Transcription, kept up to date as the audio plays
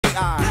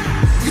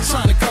AI. You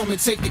trying to come and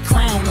take the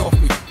crown off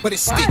me, but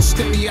it's stitched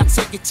to me, I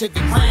take it to the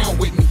ground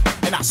with me,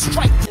 and I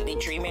strike. Be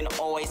dreaming,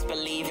 always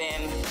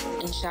believing.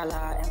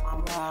 Inshallah,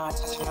 from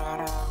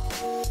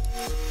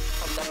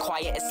the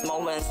quietest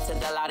moments to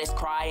the loudest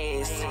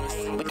cries,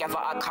 we gather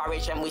our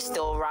courage and we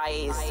still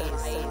rise.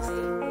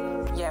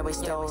 Yeah, we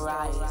still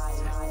rise.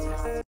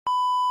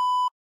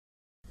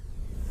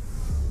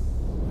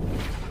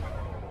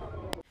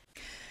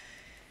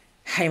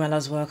 Hey my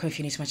loves, welcome. If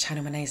you're new to my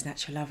channel, my name is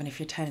Natural Love, and if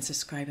you're a returning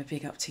subscriber,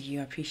 big up to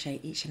you. I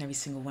appreciate each and every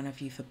single one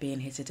of you for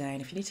being here today.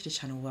 And if you're new to the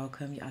channel,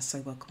 welcome. You are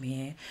so welcome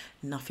here.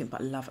 Nothing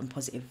but love and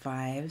positive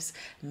vibes.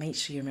 Make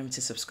sure you remember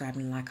to subscribe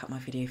and like up my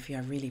video for you.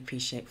 I really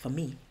appreciate, for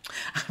me,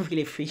 I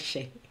really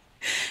appreciate it.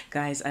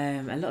 Guys,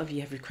 a lot of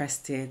you have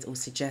requested or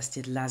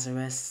suggested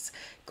Lazarus.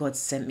 God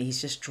sent me, he's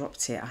just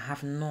dropped it. I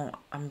have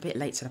not, I'm a bit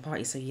late to the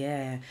party, so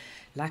yeah,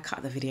 like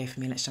up the video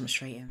for me. Let's jump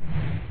straight in.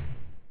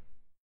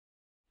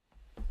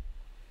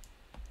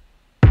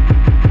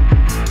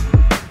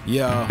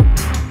 Yo,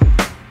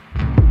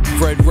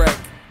 FredWreck,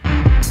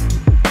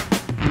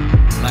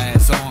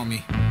 last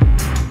army.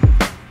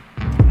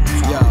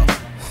 Yo,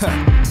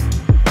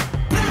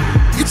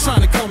 you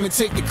trying to come and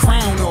take the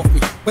crown off me,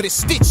 but it's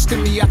stitched to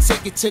me, I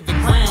take it to the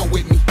ground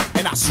with me,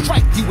 and I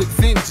strike you with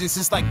vengeance.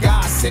 It's like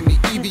God sent me.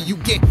 Either you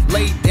get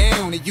laid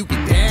down or you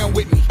get down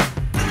with me.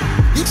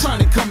 You trying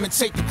to come and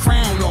take the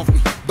crown off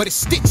me, but it's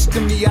stitched to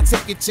me, I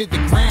take it to the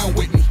ground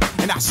with me,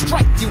 and I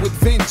strike you with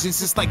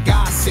vengeance. It's like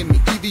God sent me.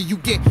 Either you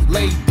get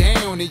laid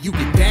down or you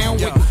get down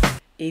with me.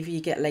 Either you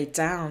get laid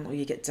down or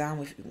you get down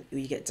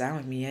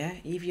with me, yeah?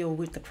 Either you're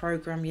with the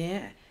program,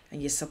 yeah,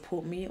 and you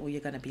support me, or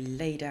you're gonna be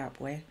laid out,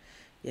 boy.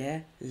 Yeah,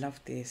 love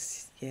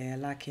this. Yeah,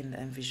 liking the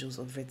visuals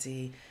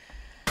already.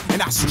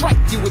 And I strike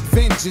you with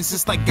vengeance.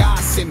 It's like God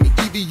sent me.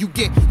 Either you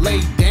get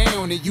laid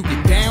down or you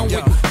get down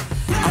with me.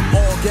 I'm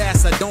all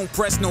gas, I don't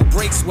press no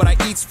brakes. What I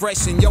eat's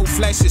fresh and yo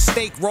flesh is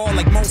steak raw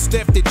like most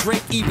F to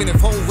Drake. Even if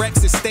whole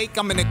Rex is steak,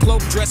 I'm in a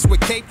cloak dressed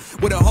with cape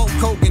with a Hulk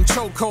Hogan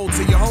chokehold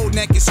till your whole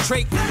neck is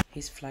straight.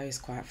 His flow is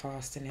quite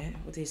fast, isn't it?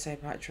 What did he say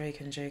about Drake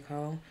and J.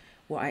 Cole?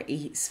 What I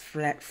eat's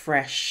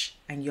fresh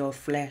and your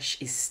flesh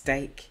is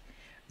steak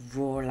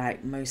raw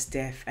like most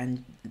F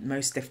and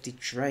most F to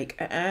Drake.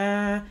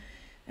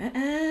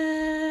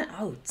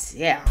 Oh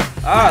dear.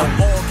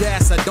 I'm all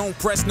gas, I don't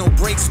press no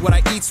brakes. What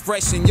I eat's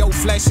fresh and yo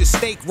flesh is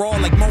steak raw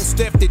like most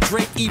F to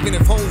Drake. Even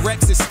if whole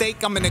Rex is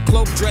steak, I'm in a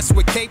cloak dressed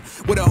with cape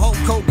with a Hulk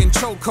Hogan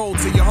chokehold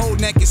till your whole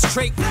neck is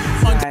straight.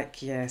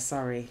 Like, yeah,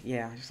 sorry,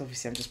 yeah,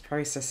 obviously I'm just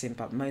processing,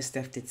 but most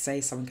F did say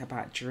something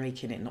about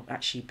Drake in it not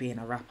actually being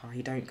a rapper.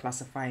 He don't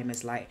classify him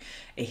as like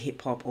a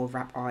hip hop or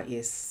rap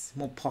artist,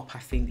 more pop. I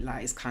think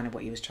like is kind of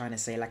what he was trying to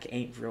say. Like it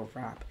ain't real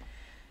rap,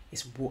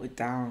 it's watered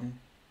down.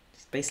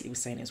 Basically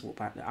was saying it's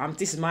watered down.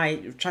 This is my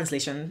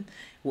translation,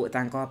 watered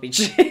down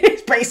garbage.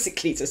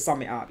 Basically, to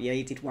sum it up, yeah,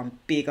 he did one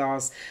big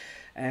ass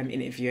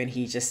interview and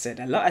he just said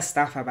a lot of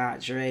stuff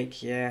about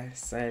Drake, yeah.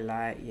 So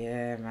like,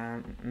 yeah,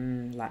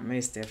 man, like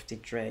Mos Def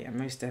did Drake, and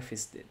Mos Def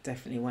is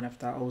definitely one of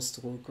the old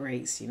school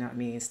greats. You know what I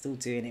mean? He's still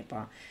doing it,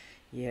 but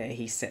yeah,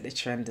 he set the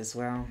trend as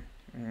well.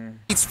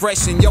 It's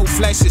fresh and yo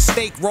flesh is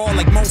steak raw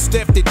like most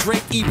F to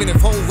Drake. Even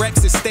if whole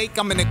Rex is steak,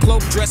 I'm in a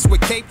cloak dressed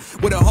with cape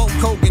with a Hulk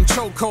Hogan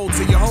chokehold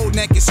till your whole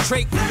neck is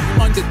straight.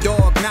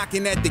 Underdog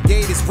knocking at the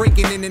gators,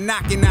 breaking in and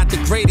knocking out the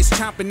greatest,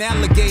 chomping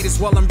alligators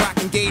while I'm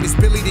rocking gators.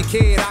 Billy the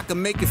Kid, I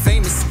can make it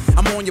famous.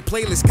 I'm on your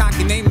playlist,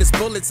 cocking nameless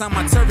bullets on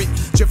my turret.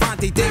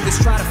 Javante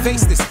Davis try to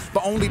face this,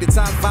 but only the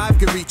top 5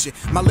 can reach it.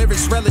 My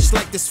lyrics relish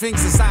like the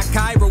Sphinx inside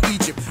Cairo,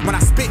 Egypt. When I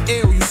spit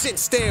ill, you sit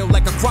still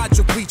like a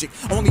quadriplegic.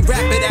 Only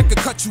rapper that could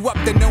cut you up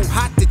to know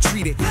how to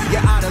treat it.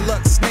 You're out of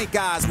luck, snake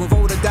eyes. When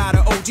Voda died,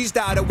 the OGs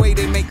died away,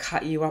 they make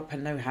cut you up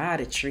and know how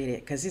to treat it.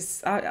 Because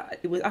it's,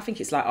 I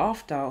think it's like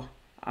after,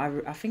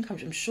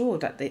 I'm sure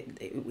that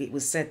it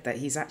was said that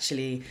he's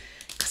actually,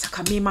 because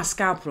I mean my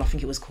scalpel, I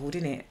think it was called,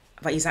 innit?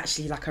 But he's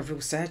actually like a real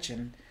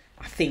surgeon.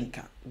 I think,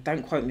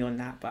 don't quote me on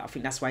that, but I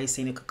think that's why he's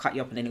saying he could cut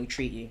you up and then he'll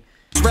treat you.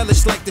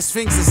 Relish like the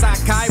Sphinx inside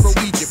Cairo,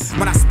 Egypt.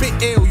 When I spit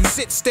ill, you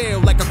sit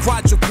still like a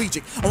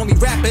quadriplegic. Only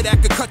rapper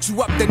that could cut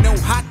you up to know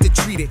how to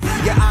treat it.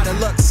 You're out of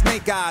luck,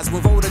 snake eyes.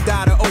 When Voda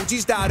died, the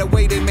OGs died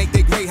away, they make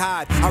their gray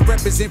hide. I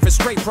represent for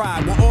straight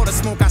pride. When all the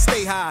smoke, I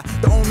stay high.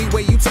 The only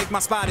way you take my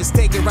spot is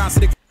take it round to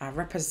the... I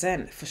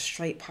represent for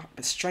straight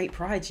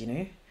pride, you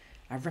know.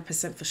 I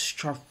represent for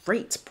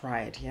straight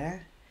pride, yeah.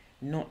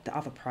 Not the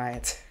other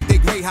pride. They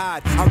gray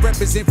hide. I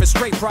represent for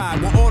straight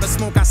pride. When all the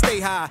smoke, I stay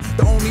high.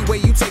 The only way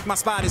you take my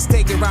spot is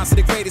take it round to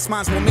the greatest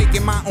minds while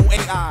making my own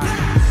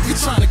AI. You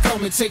trying to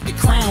come and take the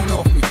crown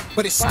off me,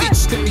 but it's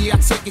stitched to me, I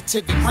take it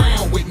to the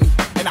ground with me,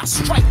 and I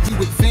strike you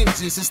with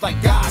vengeance. It's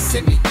like God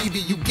sent me. Either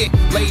you get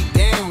laid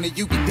down or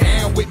you get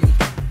down with me.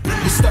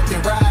 You stuck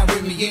and ride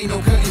with me, ain't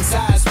no cutting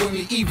ties with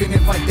me. Even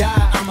if I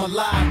die, I'm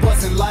alive,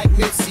 buzzing like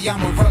Nipsey.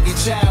 I'm a rugged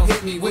child,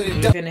 hit me with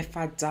a... Even if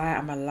I die,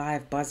 I'm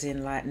alive,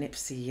 buzzing like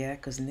Nipsey, yeah?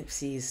 Because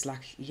Nipsey is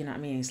like, you know what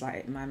I mean? It's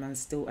like, my man's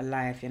still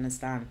alive, you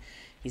understand?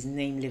 His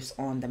name lives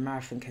on, the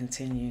marathon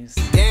continues.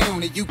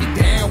 Down and you get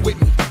down with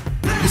me.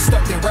 You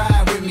stuck and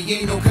ride with me,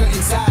 ain't no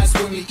cutting ties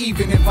with me.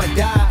 Even if I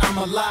die,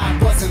 alive,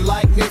 buzzing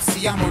like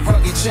Nipsey. I'm a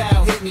rugged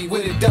child. Hit me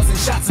with a dozen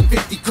shots and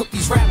 50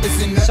 cookies.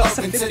 Rappers in the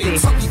oven till they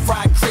Kentucky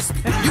Fried Crispy.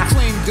 You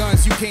claim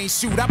guns you can't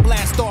shoot. I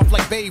blast off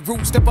like Babe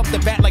Ruth. Step up the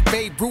bat like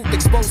Babe Ruth.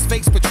 Expose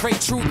fakes, betray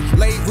truth.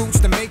 Lay roots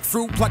to make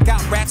fruit. Pluck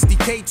out raps,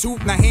 decay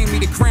tooth. Now hand me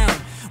the crown.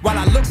 While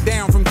I look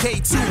down from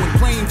K2 in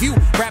plain view,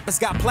 rappers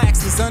got plaques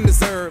that's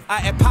undeserved. I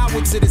add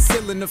power to the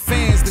ceiling, the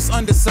fans that's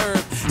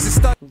underserved.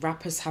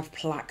 Rappers have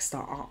plaques that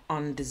are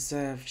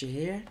undeserved, you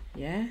hear?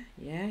 Yeah,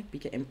 yeah. Be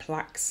getting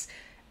plaques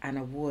and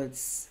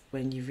awards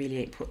when you really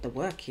ain't put the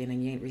work in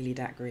and you ain't really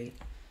that great.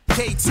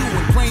 K2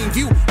 in plain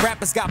view,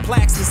 rappers got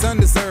plaques that's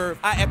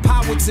undeserved. I add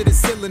power to the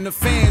ceiling, the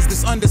fans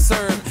that's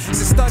underserved. It's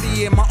a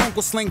study in my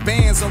uncle sling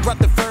bands on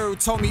Rutherford.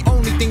 Told me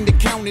only thing that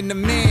count in the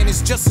man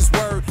is just his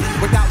word.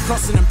 Without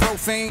cussing and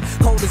profane,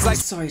 cold as like.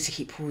 I'm sorry to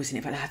keep pausing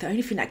it, but the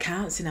only thing that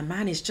counts in a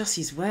man is just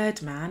his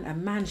word, man. A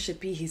man should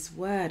be his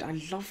word.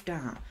 I love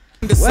that.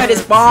 Word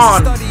is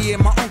born. Study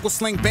in my uncle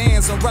sling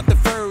bands on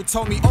Rutherford.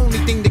 Told me only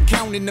thing that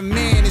count in the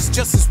man is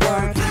just his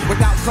word.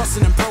 Without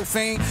cussing and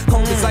profane,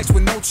 cold as ice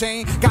with no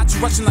chain. Got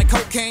you rushing like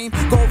cocaine,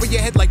 go over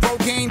your head like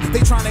Rogaine. They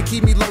trying to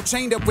keep me low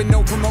chained up with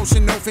no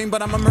promotion, no fame,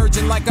 but I'm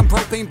emerging like I'm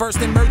propane,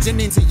 bursting, merging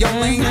into your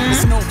lane.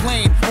 It's no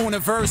plane on a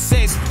verse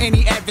says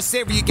any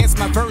adversary against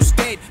my verse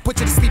dead.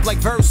 Put you to sleep like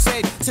verse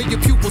said, till your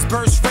pupils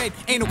burst red.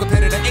 Ain't no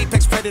competitor,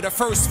 apex predator,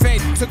 first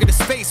fed. Took it to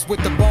space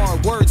with the bar,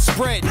 word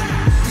spread.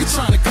 You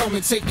trying to come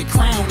and take the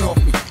crown off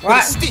me.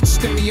 What? Stitch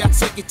to me, I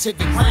take it to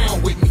the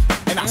ground with me.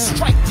 And I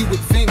strike you with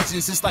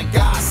vengeance. It's like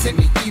God sent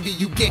me. Either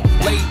you get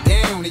laid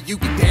down or you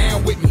get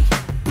down with me.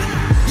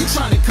 You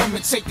trying to come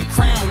and take the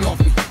crown off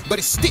me. But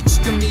it's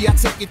stitched to me, I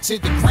take it to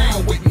the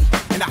ground with me.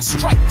 And I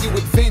strike you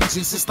with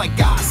vengeance. It's like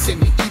God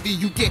sent me. Either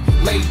you get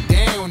laid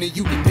down or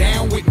you get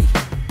down with me.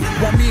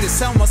 Want me to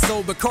sell my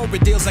soul, but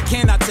corporate deals I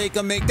cannot take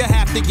or make. They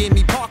have to give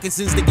me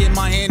Parkinson's to get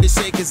my hand to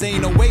shake, cause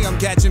ain't no way I'm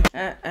catching.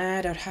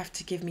 They'd have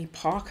to give me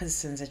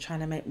Parkinson's. They're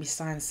trying to make me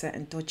sign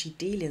certain dodgy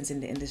dealings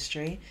in the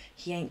industry.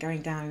 He ain't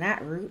going down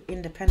that route.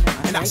 Independent.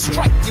 And I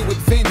strike you with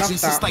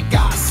vengeance. It's like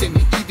God sent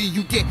me. Either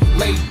you get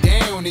laid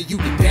down or you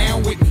get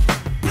down with me.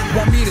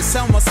 Want me to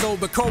sell my soul,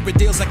 but corporate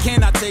deals I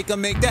cannot take or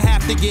make. They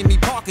have to give me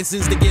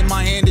Parkinson's to get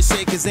my hand to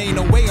shake, cause ain't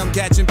no way I'm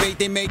catching bait.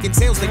 They making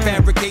tales they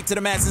fabricate to the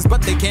masses,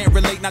 but they can't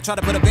relate. Now try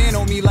to put a ban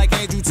on me like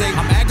Andrew Tate.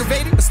 I'm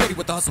aggravated, but steady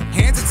with the hustle.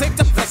 Hands are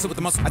taped up, flexing with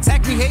the muscle.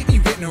 Attack me, hate me,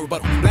 you getting a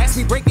rebuttal. Blast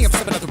me, break me, I'm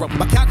stepping out the rubble.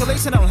 By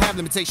calculation, I don't have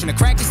limitation. A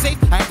crack is safe,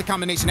 I have the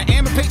combination. I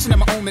am a patient, I'm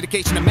my own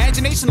medication.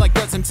 Imagination like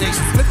blood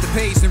temptation. Flip the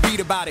page and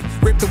read about it.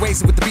 Rip the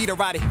waist with the beat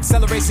erotic.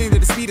 Acceleration to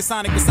the speed of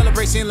Sonic, with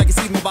celebration like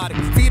it's even body.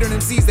 Feed on them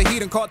seeds, the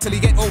heat and caught till he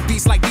get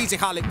obese like DJ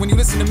Hollick. When you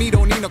listen to me,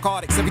 don't need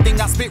narcotics. Everything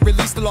I spit,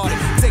 release the lauded.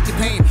 Take your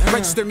pain,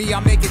 register me,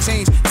 I'll make it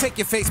change. Take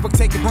your Facebook,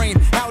 take your brain.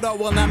 How I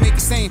will not make it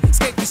sane.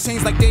 Escape these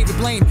chains like David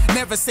Blaine.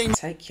 Never say.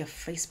 Take your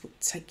Facebook,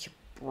 take your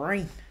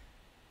brain.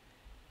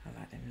 I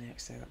like them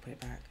lyrics, so I gotta put it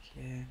back.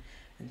 Yeah.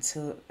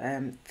 Until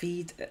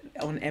feed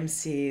on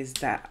MCs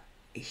that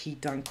he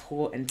done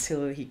caught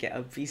until he get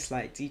a beast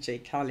like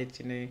DJ Khaled,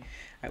 you know.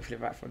 I put it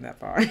back from that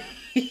bar.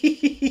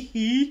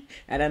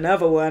 And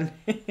another one.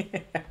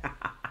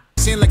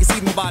 Like it's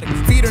even body.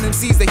 Feed on them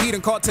seeds, the heat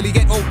and caught till he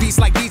get obese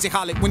like DJ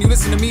Hollick. When you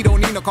listen to me, don't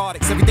need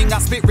narcotics. Everything I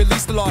spit,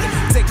 release the lauded.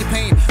 Take your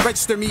pain,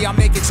 register me, I'll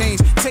make it change.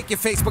 Take your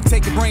Facebook,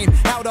 take your brain.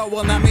 How I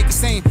will not make it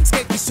sane.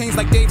 Escape these chains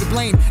like David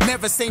Blaine.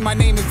 Never say my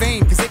name in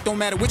vain, cause it don't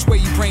matter which way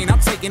you brain. I'm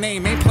taking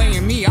aim, ain't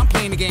playing me, I'm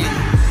playing the game.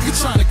 You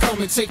trying to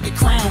come and take the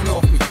crown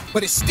off me,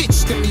 but it's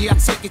stitched to me, I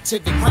take it to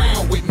the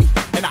ground with me.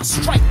 And I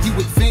strike you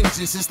with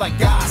vengeance. It's like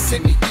God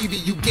sent me. Either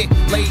you get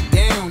laid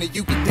down or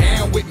you get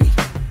down with me.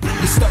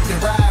 You stuck to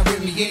ride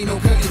with me, ain't no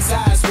cutting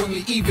ties with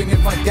me. Even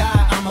if I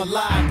die, I'm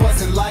alive,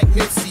 buzzing like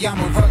Nipsey. I'm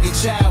a rugged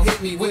child,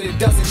 hit me with a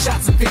dozen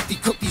shots and 50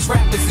 cookies.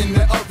 Rappers in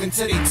the oven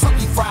till they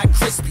Kentucky Fried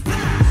Crispy.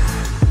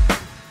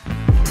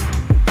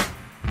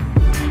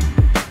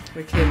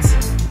 Wicked.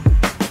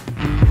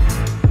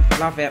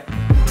 Love it.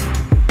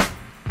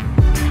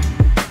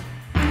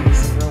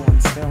 It's a real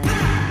one still.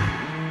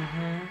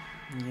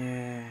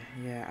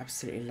 Yeah,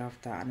 absolutely love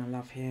that, and I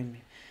love him.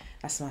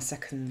 That's my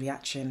second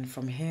reaction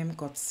from him.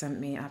 God sent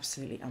me,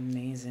 absolutely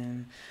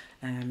amazing.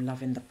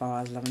 Loving the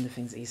bars, loving the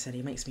things that he said.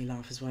 He makes me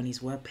laugh as well, and his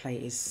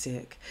wordplay is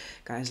sick.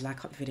 Guys,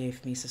 like up the video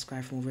for me,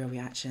 subscribe for more real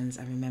reactions,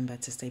 and remember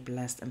to stay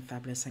blessed and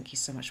fabulous. Thank you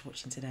so much for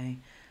watching today.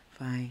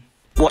 Bye.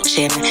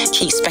 Watching,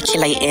 keep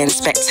speculating,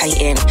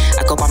 spectating.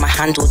 I go by my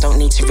handle, don't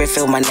need to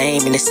reveal my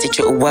name. In this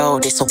digital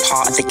world, it's all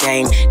part of the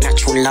game.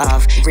 Natural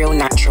love, real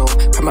natural,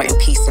 promoting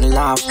peace and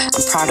love.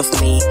 I'm proud of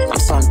me, I'm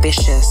so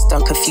ambitious.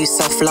 Don't confuse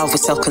self-love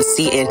with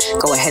self-conceited.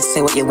 Go ahead,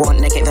 say what you want,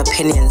 negative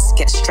opinions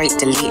get straight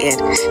deleted.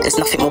 There's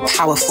nothing more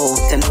powerful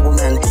than a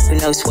woman who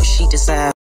knows what she deserves.